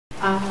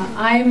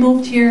I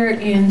moved here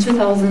in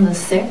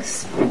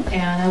 2006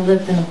 and I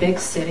lived in a big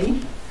city.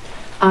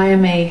 I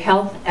am a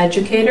health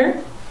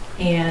educator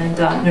and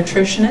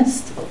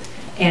nutritionist,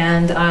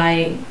 and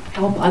I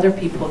help other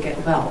people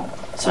get well.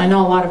 So I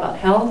know a lot about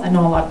health, I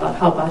know a lot about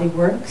how body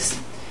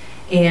works,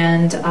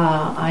 and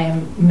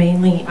I'm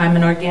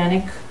an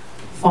organic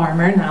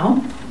farmer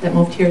now that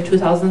moved here in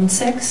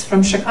 2006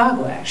 from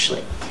Chicago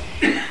actually.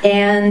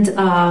 And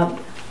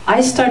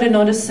I started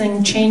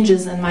noticing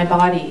changes in my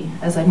body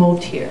as I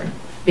moved here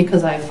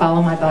because I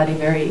follow my body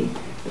very,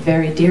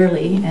 very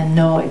dearly and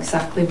know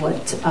exactly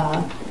what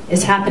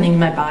is happening in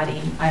my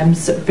body. I'm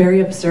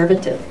very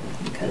observative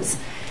because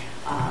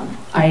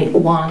I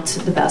want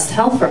the best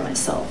health for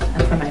myself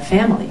and for my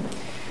family.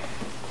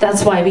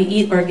 That's why we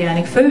eat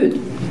organic food,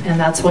 and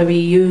that's why we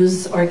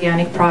use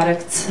organic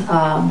products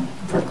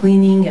for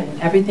cleaning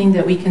and everything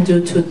that we can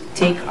do to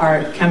take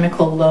our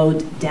chemical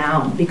load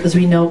down, because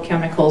we know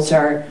chemicals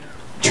are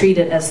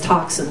treated as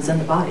toxins in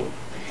the body,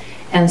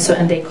 and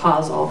they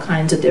cause all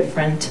kinds of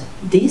different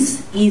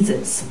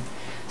diseases.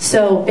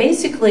 So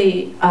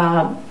basically,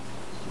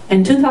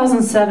 in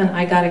 2007,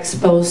 I got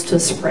exposed to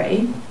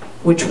spray,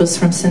 which was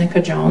from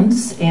Seneca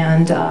Jones,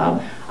 and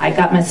I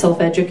got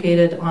myself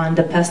educated on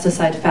the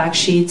pesticide fact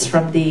sheets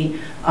from the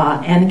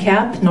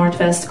NCAP,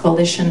 Northwest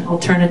Coalition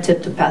Alternative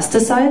to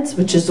Pesticides,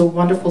 which is a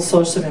wonderful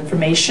source of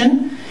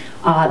information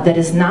that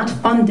is not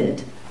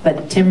funded by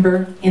the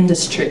timber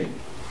industry.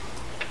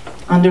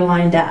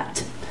 Underline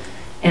that.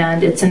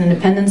 And it's an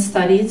independent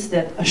studies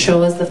that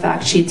show us the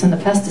fact sheets on the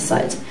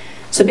pesticides.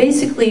 So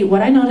basically,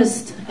 what I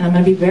noticed, and I'm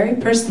going to be very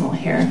personal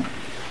here,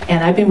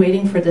 and I've been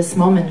waiting for this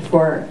moment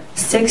for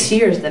 6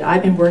 years that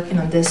I've been working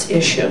on this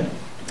issue.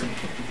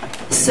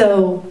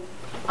 So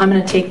I'm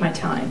going to take my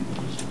time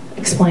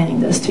explaining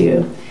this to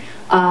you.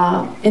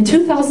 In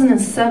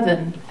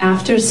 2007,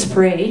 after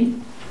spray,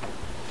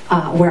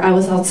 where I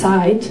was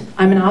outside,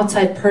 I'm an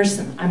outside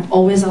person. I'm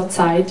always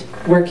outside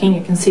working.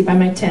 You can see by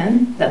my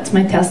tin. That's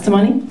my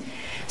testimony.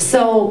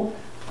 So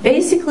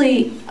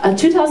basically,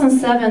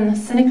 2007,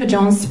 Seneca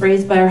Jones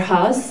sprays by our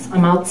house.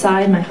 I'm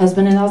outside. My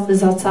husband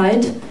is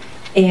outside.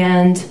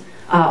 And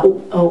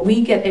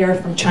we get air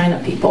from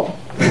China, people.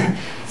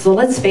 So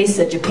let's face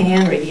it,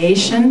 Japan,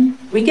 radiation,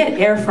 we get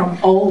air from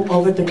all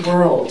over the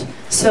world.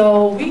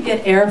 So we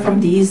get air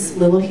from these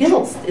little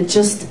hills. It's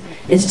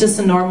just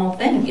a normal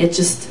thing. It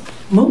just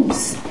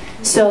moves.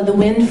 So the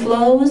wind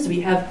flows,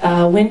 we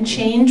have wind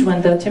change.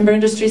 When the timber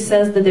industry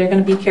says that they're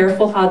going to be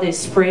careful how they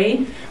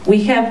spray,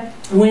 we have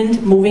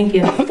wind moving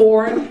in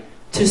 4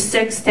 to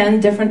 6, 10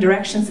 different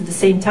directions at the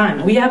same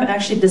time. We have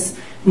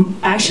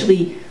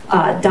actually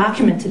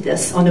documented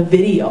this on a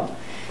video.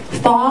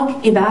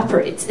 Fog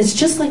evaporates. It's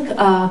just like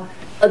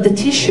the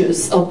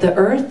tissues of the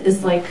earth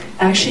is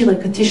actually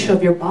like a tissue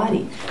of your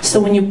body.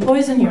 So when you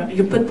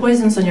put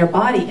poisons on your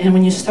body, and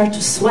when you start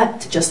to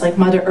sweat, just like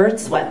Mother Earth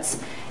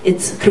sweats,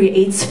 it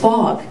creates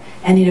fog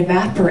and it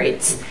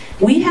evaporates.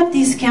 We have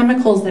these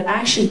chemicals that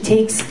actually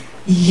takes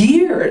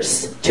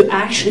years to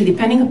actually,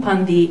 depending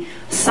upon the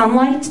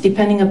sunlight,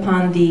 depending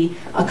upon the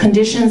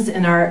conditions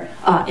in air,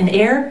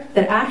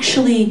 that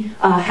actually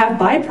have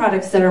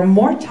byproducts that are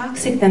more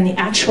toxic than the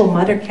actual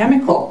mother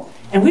chemical.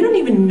 And we don't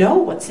even know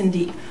what's in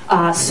the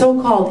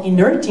so-called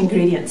inert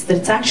ingredients, that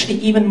it's actually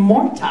even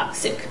more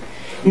toxic.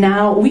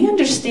 Now, we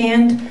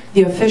understand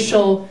the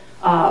official,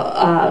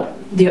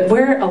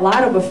 where a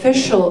lot of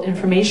official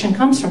information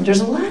comes from.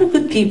 There's a lot of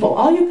good people.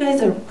 All you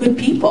guys are good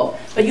people,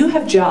 but you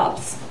have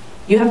jobs.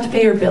 You have to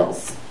pay your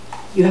bills.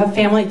 You have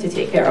family to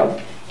take care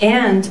of.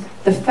 And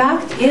the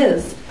fact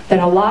is that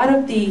a lot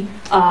of the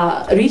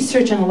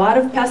research and a lot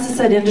of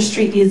pesticide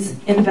industry is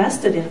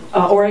invested in.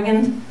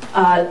 Oregon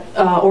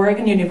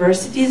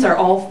universities are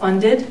all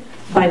funded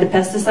by the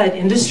pesticide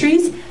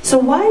industries. So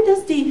why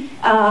does the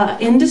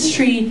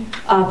industry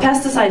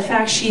pesticide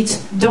fact sheets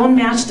don't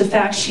match the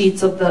fact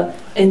sheets of the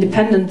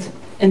independent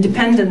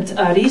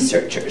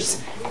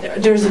researchers?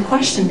 There's a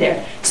question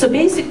there. So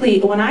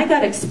basically, when I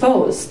got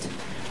exposed,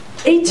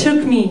 it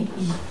took me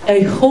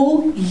a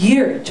whole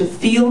year to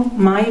feel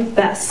my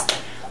best.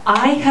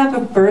 I have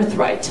a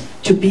birthright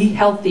to be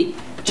healthy,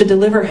 to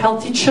deliver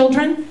healthy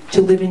children,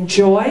 to live in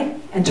joy,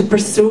 and to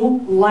pursue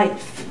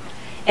life.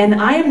 And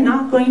I am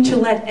not going to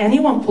let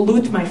anyone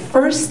pollute my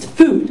first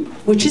food,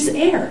 which is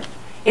air.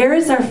 Air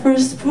is our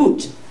first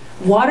food.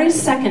 Water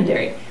is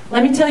secondary.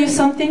 Let me tell you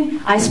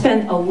something. I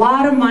spent a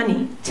lot of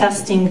money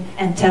testing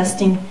and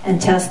testing and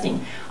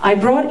testing. I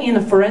brought in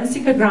a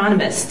forensic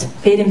agronomist,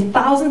 paid him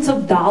thousands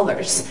of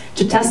dollars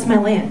to test my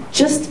land.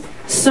 Just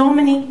so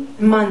many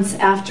months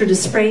after the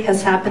spray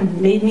has happened,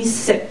 it made me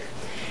sick.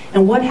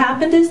 And what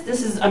happened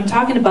is, I'm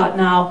talking about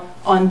now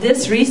on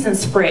this recent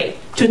spray,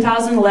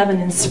 2011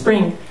 in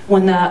spring,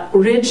 when the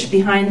ridge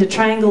behind the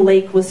Triangle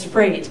Lake was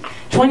sprayed.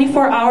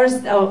 24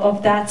 hours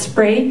of that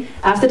spray,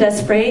 after that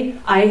spray,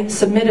 I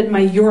submitted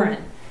my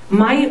urine.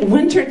 My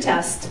winter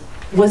test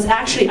was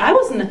actually, I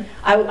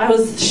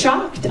was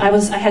shocked. I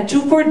had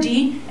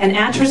 2,4-D and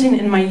atrazine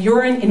in my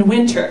urine in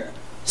winter.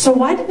 So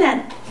why did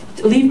that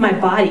leave my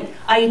body.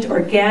 I eat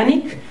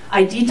organic.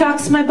 I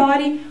detox my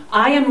body.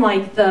 I am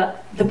like the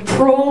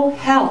pro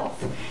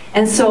health.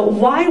 And so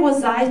why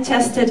was I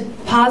tested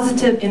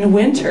positive in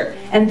winter?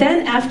 And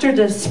then after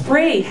the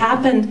spray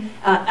happened,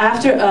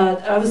 after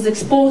I was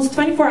exposed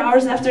 24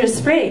 hours after the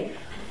spray,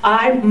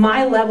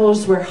 my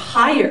levels were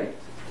higher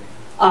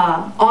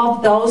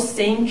of those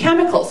same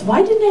chemicals.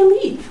 Why didn't I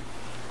leave?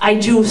 I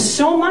do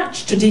so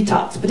much to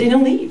detox, but I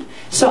didn't leave.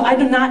 So I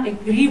do not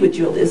agree with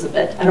you,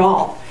 Elizabeth, at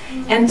all.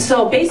 And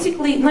so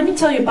basically, let me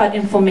tell you about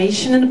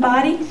inflammation in the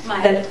body.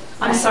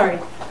 I'm sorry.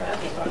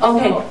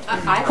 Okay. So,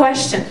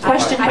 question.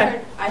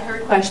 I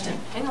heard. Question.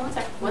 Hang on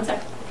 1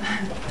 second.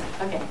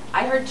 Okay.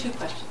 I heard 2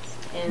 questions.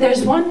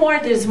 There's one more.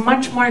 There's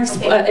much more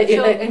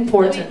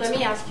important. Let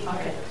me ask you.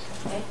 Okay.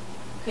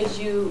 Could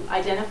you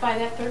identify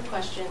that third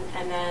question,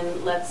 and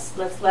then let's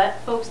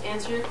let folks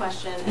answer your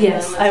question. And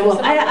yes, I will.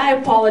 I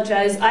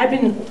apologize. I've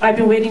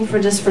been waiting for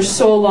this for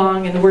so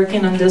long and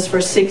working on this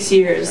for 6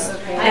 years.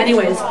 Okay.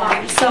 Anyways,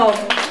 so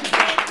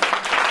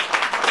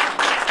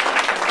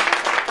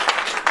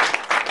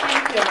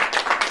thank you.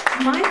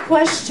 My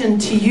question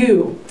to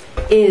you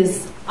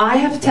is: I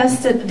have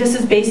tested. This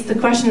is based. The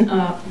question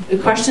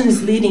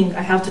is leading.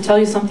 I have to tell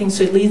you something,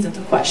 so it leads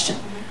into question.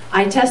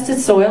 I tested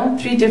soil,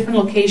 3 different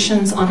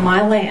locations on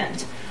my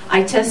land.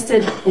 I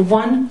tested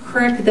one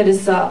creek that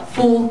is a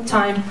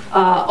full-time,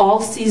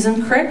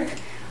 all-season creek.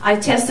 I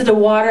tested the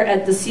water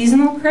at the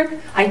seasonal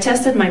creek. I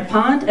tested my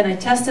pond, and I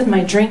tested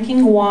my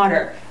drinking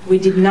water. We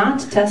did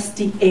not test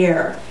the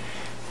air.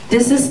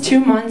 This is 2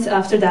 months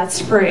after that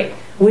spray.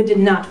 We did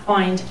not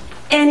find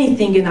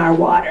anything in our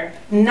water.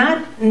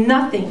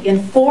 Nothing.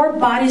 In 4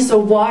 bodies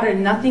of water,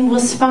 nothing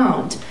was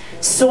found.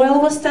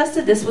 Soil was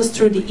tested. This was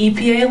through the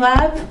EPA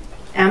lab.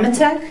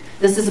 Amatec.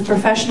 This is a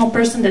professional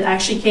person that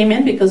actually came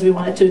in because we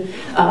wanted to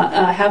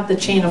have the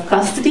chain of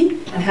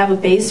custody and have a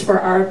base for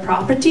our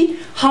property.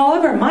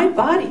 However, my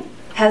body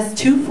has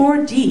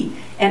 2,4-D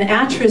and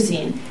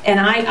atrazine, and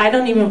I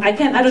don't even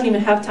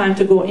have time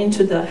to go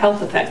into the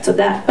health effects of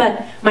that.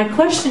 But my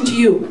question to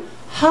you: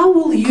 how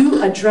will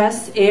you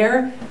address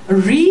air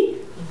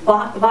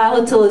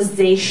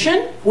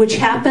revolatilization, which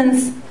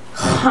happens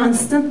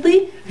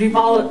constantly?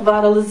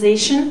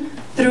 Revolatilization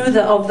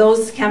of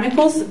those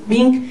chemicals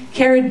being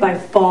carried by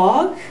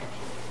fog.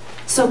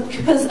 So,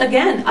 because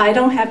again, I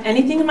don't have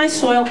anything in my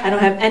soil, I don't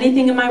have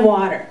anything in my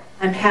water.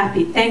 I'm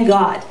happy, thank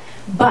God.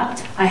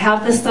 But I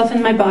have this stuff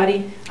in my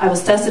body. I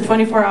was tested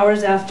 24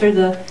 hours after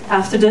the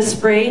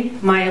spray.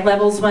 My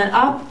levels went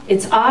up.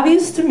 It's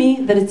obvious to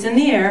me that it's in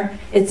the air.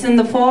 It's in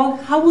the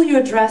fog. How will you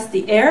address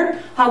the air?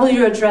 How will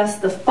you address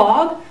the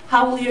fog?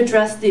 How will you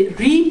address the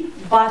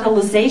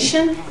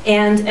revolatilization?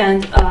 And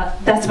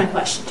that's my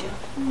question to you.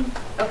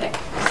 Okay,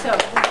 so of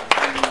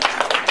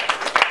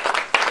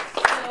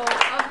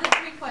the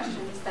 3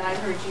 questions that I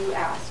heard you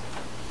ask,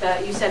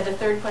 you said the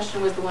third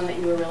question was the one that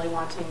you were really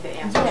wanting to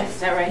answer. Yes.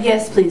 Is that right?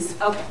 Yes, please.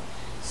 Okay.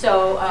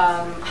 So,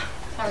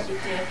 sorry,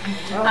 Dave.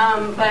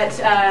 But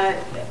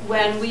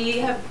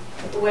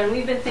when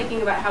we've been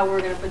thinking about how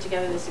we're going to put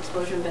together this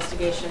exposure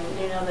investigation,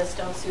 you know, the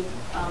stone soup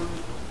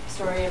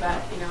story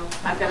about, you know,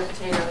 I've got a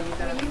potato, you've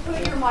got a potato. Can you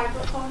put your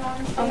microphone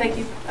on? Oh, thank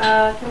you.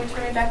 Can we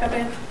turn it back up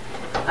in?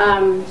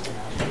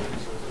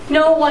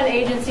 No one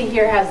agency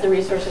here has the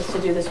resources to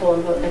do this whole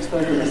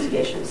exposure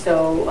investigation.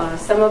 So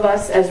some of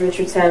us, as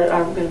Richard said,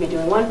 are going to be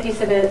doing one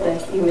piece of it, the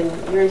human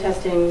urine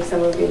testing.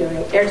 Some will be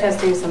doing air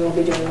testing. Some will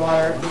be doing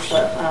water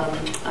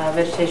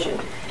vegetation.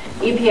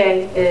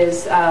 EPA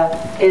is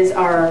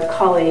our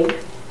colleague,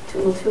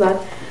 too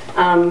loud,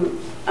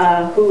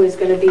 who is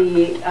going to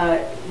be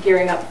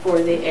gearing up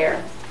for the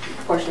air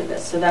portion of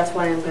this. So that's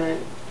why I'm going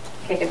to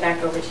kick it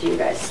back over to you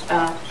guys.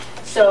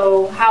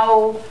 So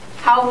how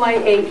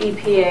might a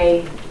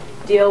EPA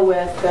deal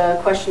with the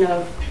question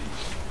of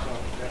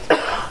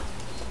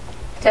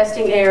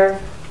testing air,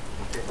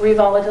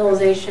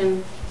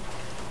 revolatilization,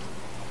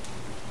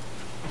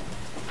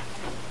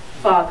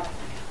 fog?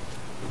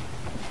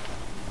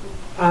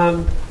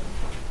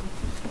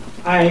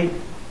 I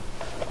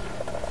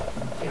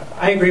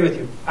agree with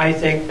you. I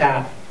think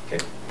that.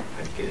 Okay,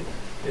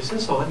 is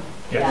this on?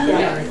 Yeah.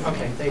 Yeah.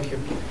 Okay, thank you.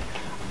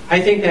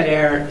 I think that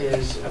air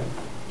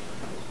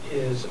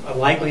is a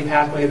likely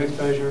pathway of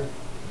exposure.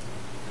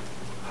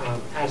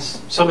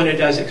 As someone who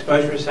does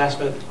exposure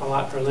assessment a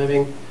lot for a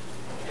living,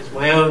 it's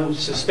my own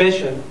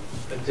suspicion,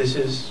 but this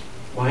is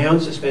my own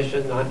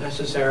suspicion, not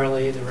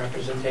necessarily the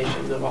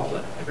representation of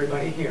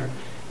everybody here,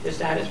 is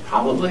that it's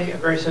probably a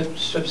very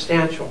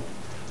substantial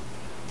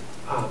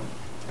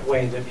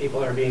way that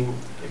people are being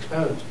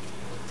exposed.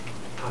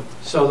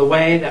 So the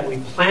way that we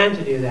plan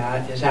to do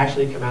that is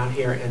actually come out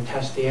here and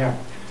test the air.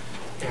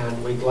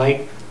 And we'd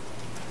like,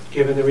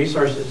 given the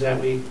resources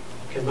that we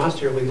can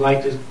muster, we'd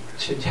like to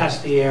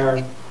test the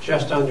air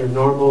just under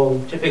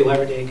normal, typical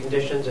everyday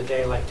conditions. A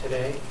day like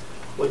today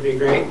would be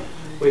great.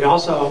 We'd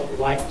also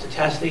like to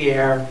test the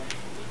air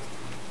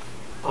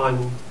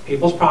on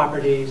people's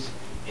properties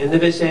in the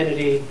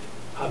vicinity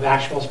of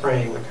actual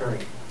spraying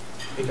occurring,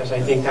 because I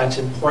think that's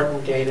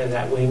important data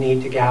that we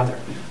need to gather.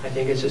 I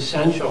think it's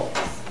essential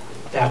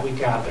that we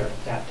gather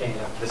that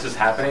data. This is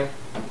happening?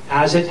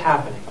 As it's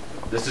happening.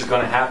 This is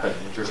going to happen,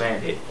 what you're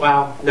saying?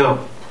 Well,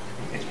 no.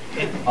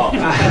 Oh.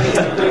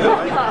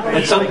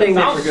 It's something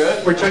that Sounds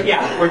good. we're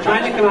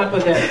trying to come up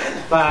with it,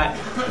 but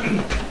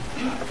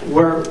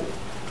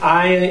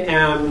I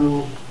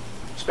am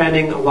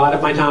spending a lot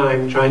of my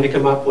time trying to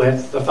come up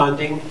with the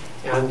funding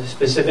and the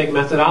specific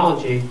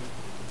methodology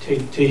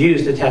to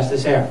use to test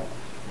this air.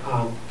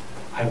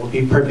 I will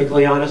be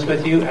perfectly honest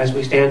with you, as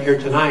we stand here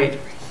tonight,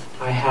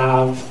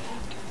 I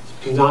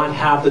do not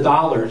have the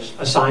dollars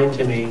assigned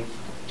to me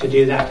to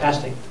do that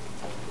testing.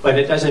 But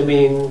it doesn't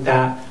mean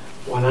that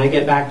when I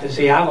get back to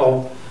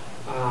Seattle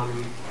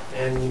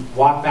and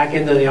walk back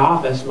into the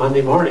office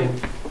Monday morning,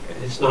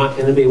 it's not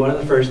going to be one of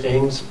the first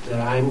things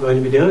that I'm going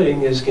to be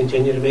doing is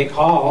continue to make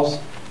calls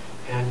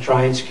and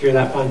try and secure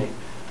that funding.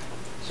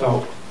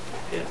 So,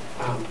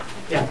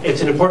 yeah,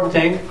 it's an important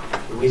thing.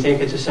 We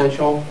think it's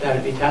essential that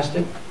it be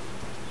tested,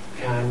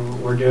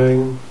 and we're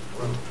going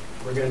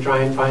to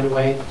try and find a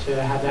way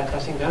to have that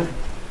testing done.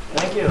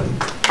 Thank you.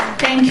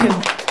 Thank you.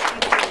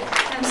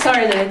 I'm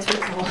sorry that I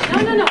took so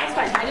long. No, it's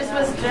fine. I just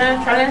was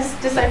trying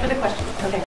to decipher the question. Okay.